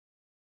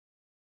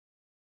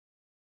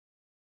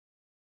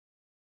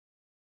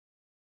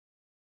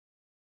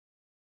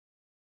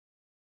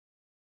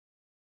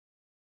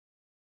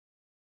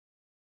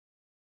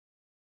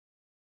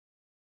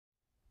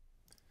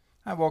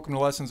Hi, welcome to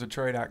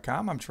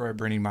lessonswithtroy.com. I'm Troy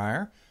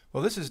Brenningmeyer.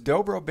 Well, this is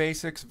Dobro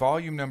Basics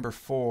volume number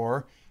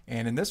 4,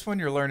 and in this one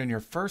you're learning your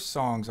first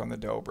songs on the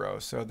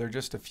Dobro. So they're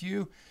just a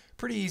few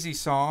pretty easy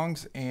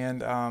songs,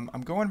 and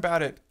I'm going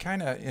about it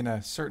kind of in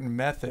a certain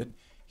method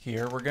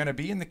here. We're going to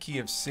be in the key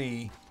of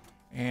C,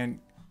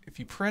 and if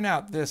you print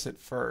out this at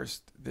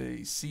first,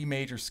 the C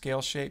major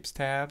scale shapes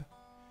tab,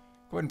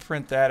 go ahead and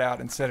print that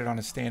out and set it on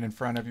a stand in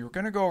front of you. We're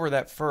going to go over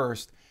that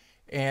first,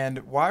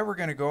 and why we're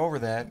going to go over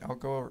that, I'll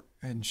go over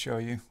and show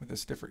you with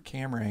this different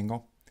camera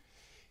angle,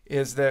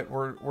 is that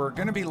we're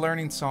going to be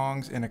learning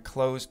songs in a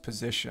closed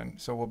position.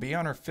 So we'll be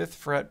on our 5th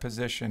fret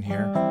position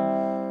here.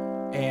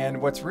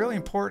 And what's really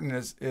important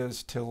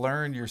is to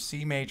learn your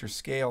C major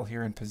scale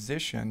here in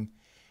position.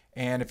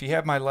 And if you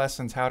have my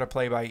lessons, How to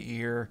Play by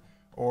Ear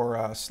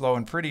or Slow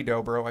and Pretty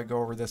Dobro, I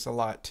go over this a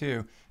lot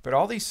too. But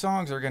all these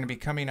songs are going to be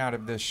coming out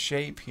of this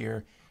shape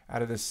here,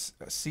 out of this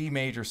C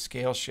major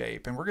scale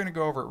shape. And we're going to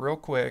go over it real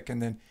quick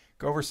and then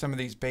go over some of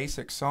these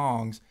basic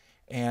songs.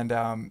 And,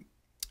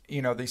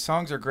 you know, these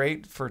songs are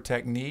great for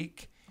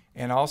technique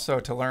and also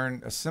to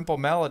learn a simple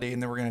melody.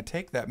 And then we're going to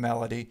take that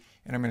melody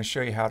and I'm going to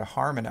show you how to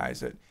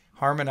harmonize it.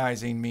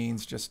 Harmonizing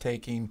means just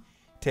taking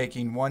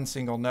one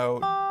single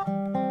note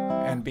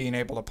and being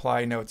able to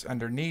apply notes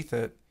underneath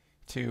it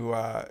to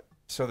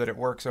so that it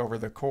works over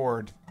the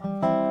chord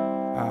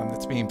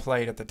that's being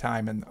played at the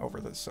time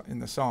in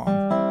the song.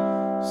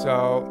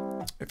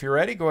 So if you're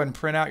ready, go ahead and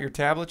print out your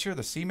tablature,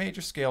 the C major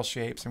scale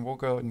shapes, and we'll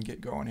go ahead and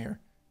get going here.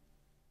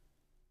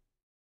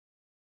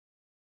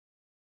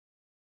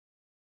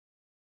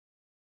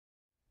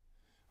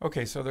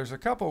 Okay, so there's a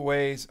couple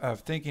ways of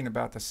thinking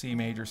about the C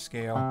major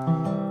scale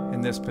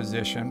in this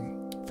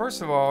position.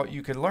 First of all,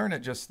 you could learn it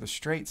just the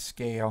straight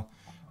scale,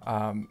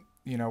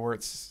 you know, where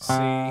it's C,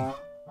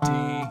 D,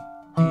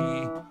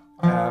 E,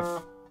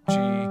 F, G,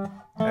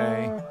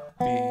 A,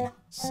 B,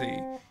 C,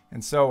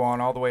 and so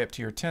on, all the way up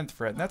to your 10th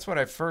fret. And that's what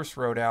I first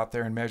wrote out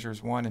there in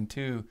measures 1 and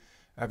 2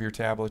 of your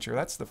tablature.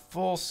 That's the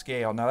full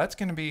scale. Now that's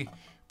going to be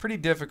pretty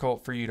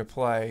difficult for you to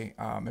play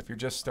if you're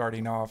just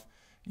starting off.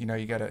 You know,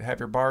 you got to have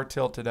your bar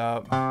tilted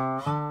up,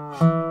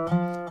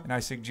 and I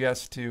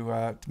suggest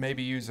to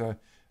maybe use a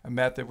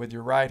method with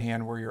your right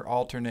hand where you're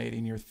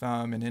alternating your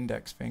thumb and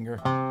index finger.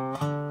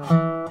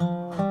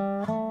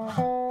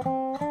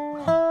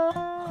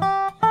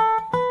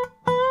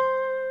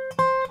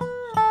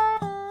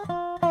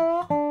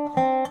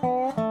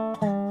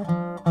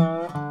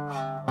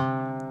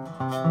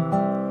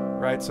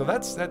 Right, so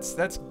that's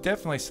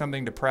definitely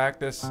something to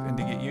practice and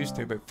to get used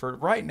to. But for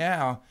right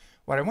now,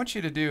 what I want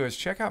you to do is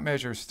check out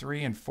measures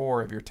 3 and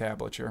 4 of your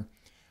tablature.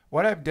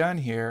 What I've done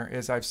here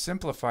is I've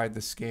simplified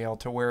the scale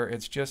to where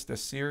it's just a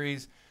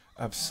series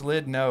of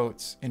slid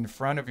notes in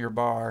front of your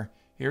bar.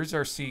 Here's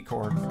our C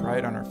chord,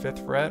 right on our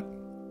 5th fret.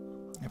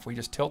 If we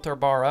just tilt our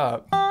bar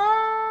up,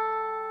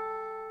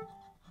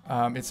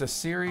 it's a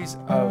series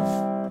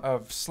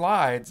of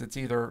slides. It's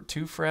either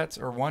 2 frets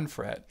or 1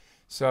 fret.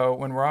 So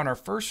when we're on our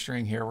 1st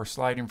string here, we're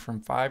sliding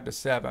from 5 to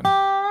 7. And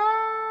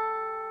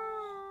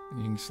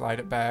you can slide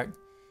it back.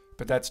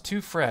 But that's 2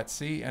 frets,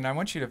 see? And I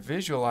want you to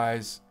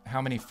visualize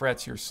how many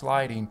frets you're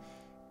sliding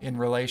in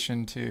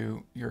relation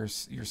to your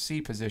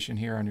C position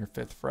here on your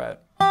 5th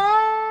fret.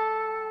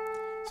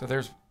 So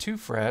there's 2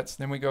 frets.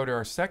 Then we go to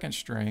our 2nd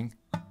string.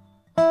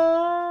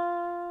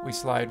 We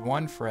slide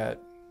 1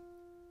 fret.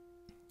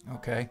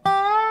 Okay.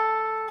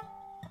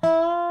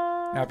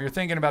 Now if you're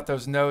thinking about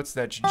those notes,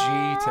 that's G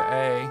to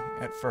A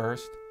at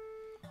first,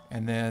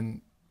 and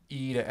then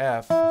E to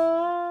F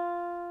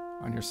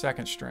on your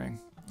 2nd string.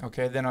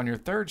 Okay, then on your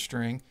 3rd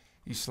string,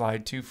 you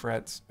slide 2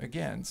 frets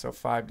again, so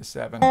 5 to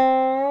 7.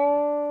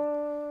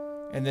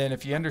 And then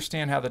if you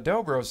understand how the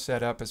dobro is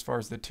set up as far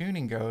as the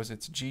tuning goes,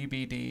 it's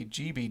GBD,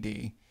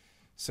 GBD.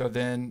 So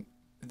then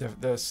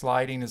the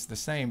sliding is the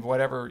same.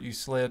 Whatever you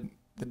slid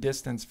the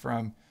distance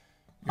from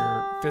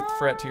your 5th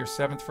fret to your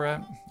 7th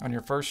fret on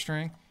your 1st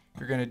string,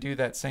 you're going to do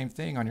that same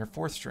thing on your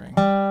 4th string.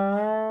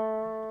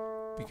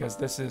 Because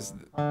this is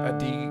a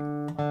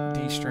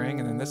D string,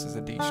 and then this is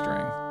a D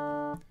string.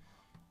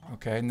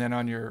 Okay, and then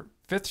on your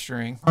 5th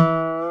string,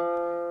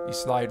 you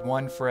slide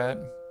 1 fret,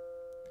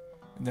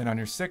 and then on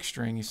your 6th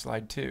string, you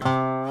slide 2.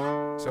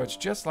 So it's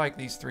just like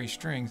these 3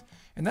 strings,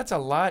 and that's a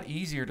lot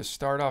easier to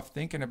start off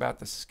thinking about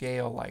the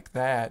scale like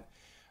that.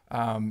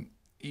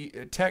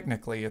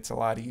 Technically, it's a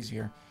lot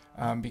easier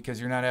because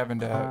you're not having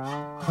to,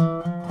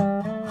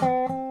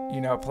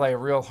 you know, play a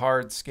real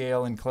hard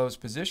scale in closed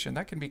position.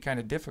 That can be kind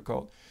of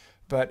difficult.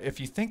 But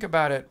if you think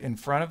about it in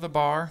front of the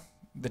bar,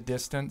 the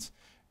distance,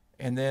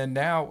 and then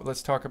now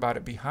let's talk about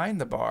it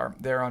behind the bar.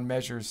 There on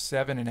measures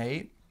 7 and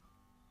 8.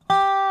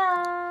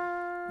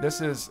 This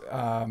is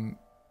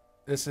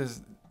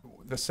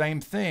the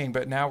same thing,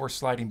 but now we're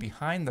sliding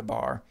behind the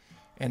bar,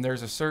 and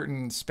there's a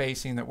certain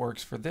spacing that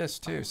works for this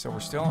too. So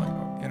we're still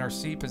in our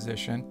C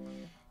position,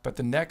 but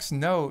the next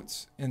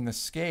notes in the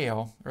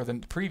scale, or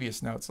the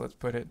previous notes, let's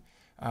put it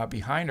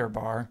behind our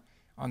bar,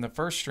 on the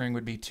 1st string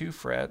would be 2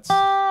 frets,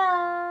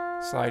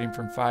 sliding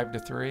from 5 to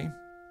 3.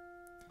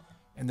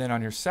 And then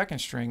on your 2nd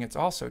string, it's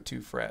also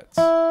 2 frets,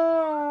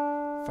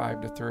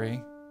 5 to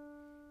 3.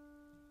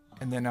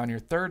 And then on your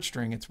third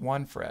string, it's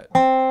 1 fret,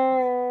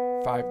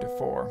 5 to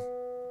 4.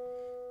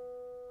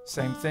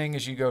 Same thing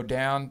as you go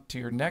down to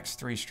your next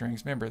 3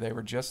 strings. Remember, they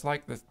were just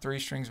like the 3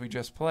 strings we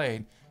just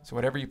played. So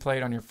whatever you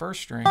played on your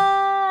first string,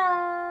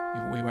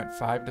 we went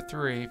 5 to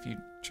 3. If you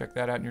check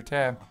that out in your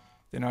tab.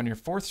 Then on your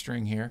 4th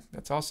string here,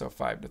 that's also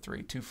 5 to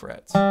 3, 2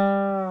 frets. Then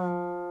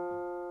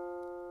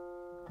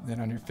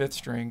on your 5th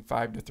string,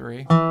 5 to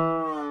 3.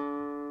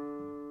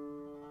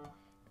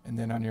 And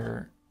then on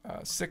your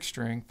 6th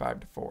string, 5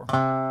 to 4.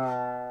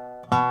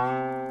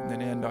 And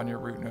then end on your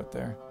root note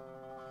there.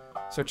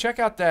 So check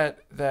out that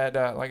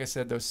like I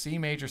said, those C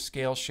major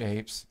scale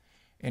shapes,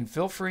 and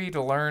feel free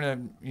to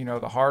learn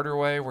the harder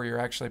way where you're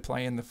actually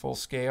playing the full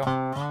scale.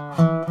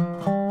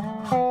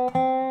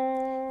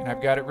 And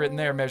I've got it written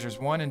there, measures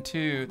 1 and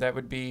 2. That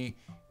would be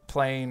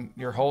playing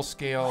your whole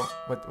scale,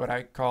 what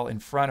I call in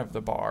front of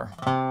the bar.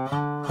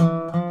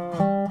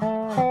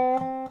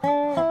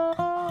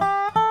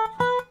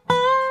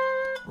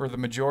 Where the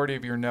majority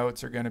of your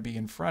notes are going to be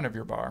in front of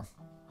your bar.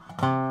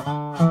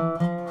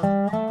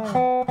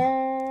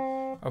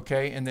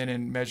 Okay, and then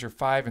in measure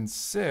 5 and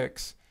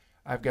 6,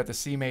 I've got the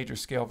C major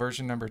scale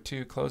version number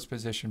 2 closed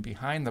position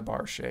behind the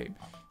bar shape.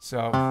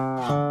 So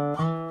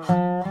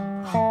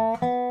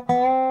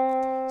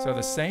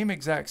the same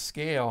exact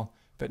scale,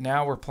 but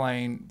now we're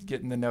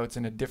getting the notes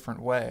in a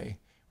different way.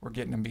 We're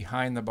getting them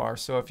behind the bar.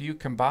 So if you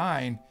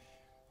combine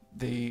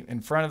the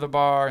in front of the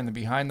bar and the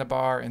behind the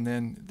bar, and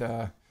then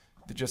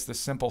just the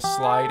simple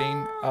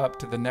sliding up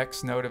to the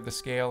next note of the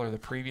scale or the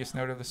previous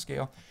note of the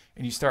scale,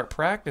 and you start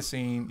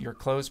practicing your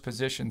closed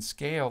position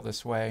scale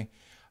this way,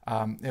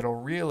 it'll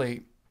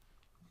really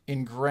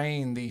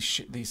ingrain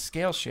these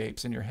scale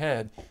shapes in your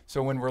head.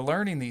 So when we're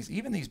learning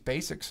even these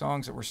basic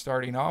songs that we're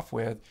starting off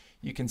with,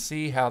 you can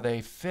see how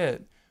they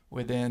fit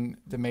within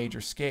the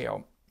major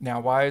scale. Now,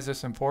 why is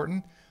this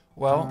important?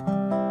 Well,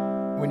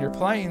 when you're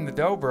playing the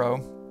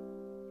dobro,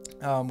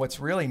 what's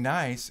really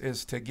nice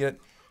is to get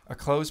a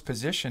closed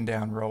position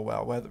down real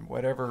well,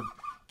 whatever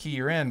key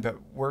you're in, but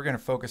we're going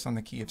to focus on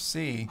the key of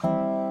C.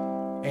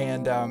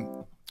 And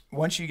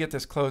once you get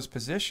this closed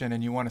position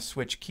and you want to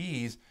switch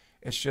keys,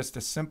 it's just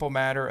a simple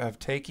matter of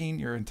taking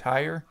your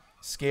entire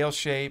scale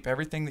shape,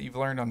 everything that you've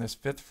learned on this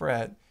 5th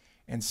fret,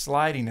 and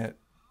sliding it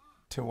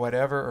to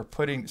whatever, or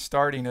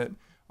starting it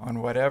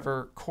on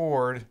whatever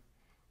chord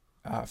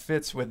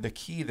fits with the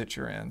key that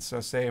you're in.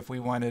 So say if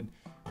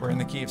we're in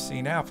the key of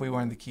C now, if we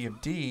wanted the key of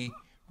D,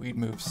 we'd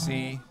move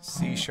C,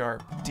 C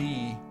sharp,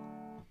 D,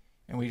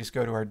 and we just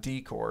go to our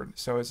D chord.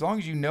 So as long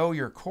as you know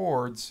your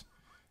chords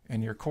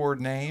and your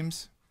chord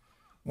names,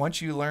 once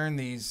you learn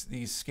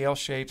these scale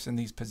shapes and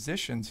these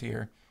positions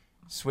here,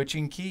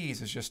 switching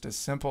keys is just as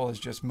simple as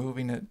just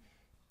moving it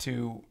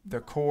to the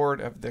chord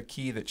of the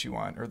key that you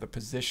want, or the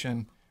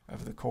position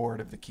of the chord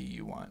of the key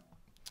you want.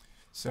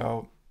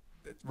 So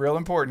real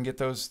important, get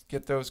those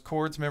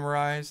chords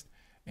memorized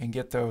and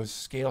get those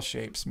scale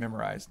shapes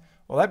memorized.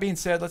 Well, that being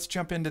said, let's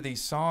jump into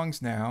these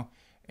songs now,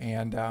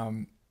 and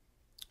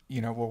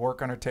we'll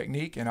work on our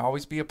technique and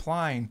always be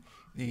applying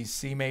these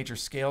C major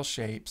scale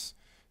shapes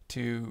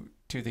to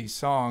these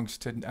songs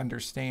to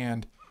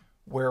understand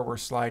where we're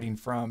sliding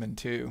from and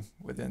to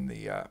within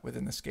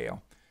the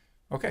scale.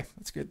 Okay,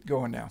 let's get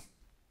going now.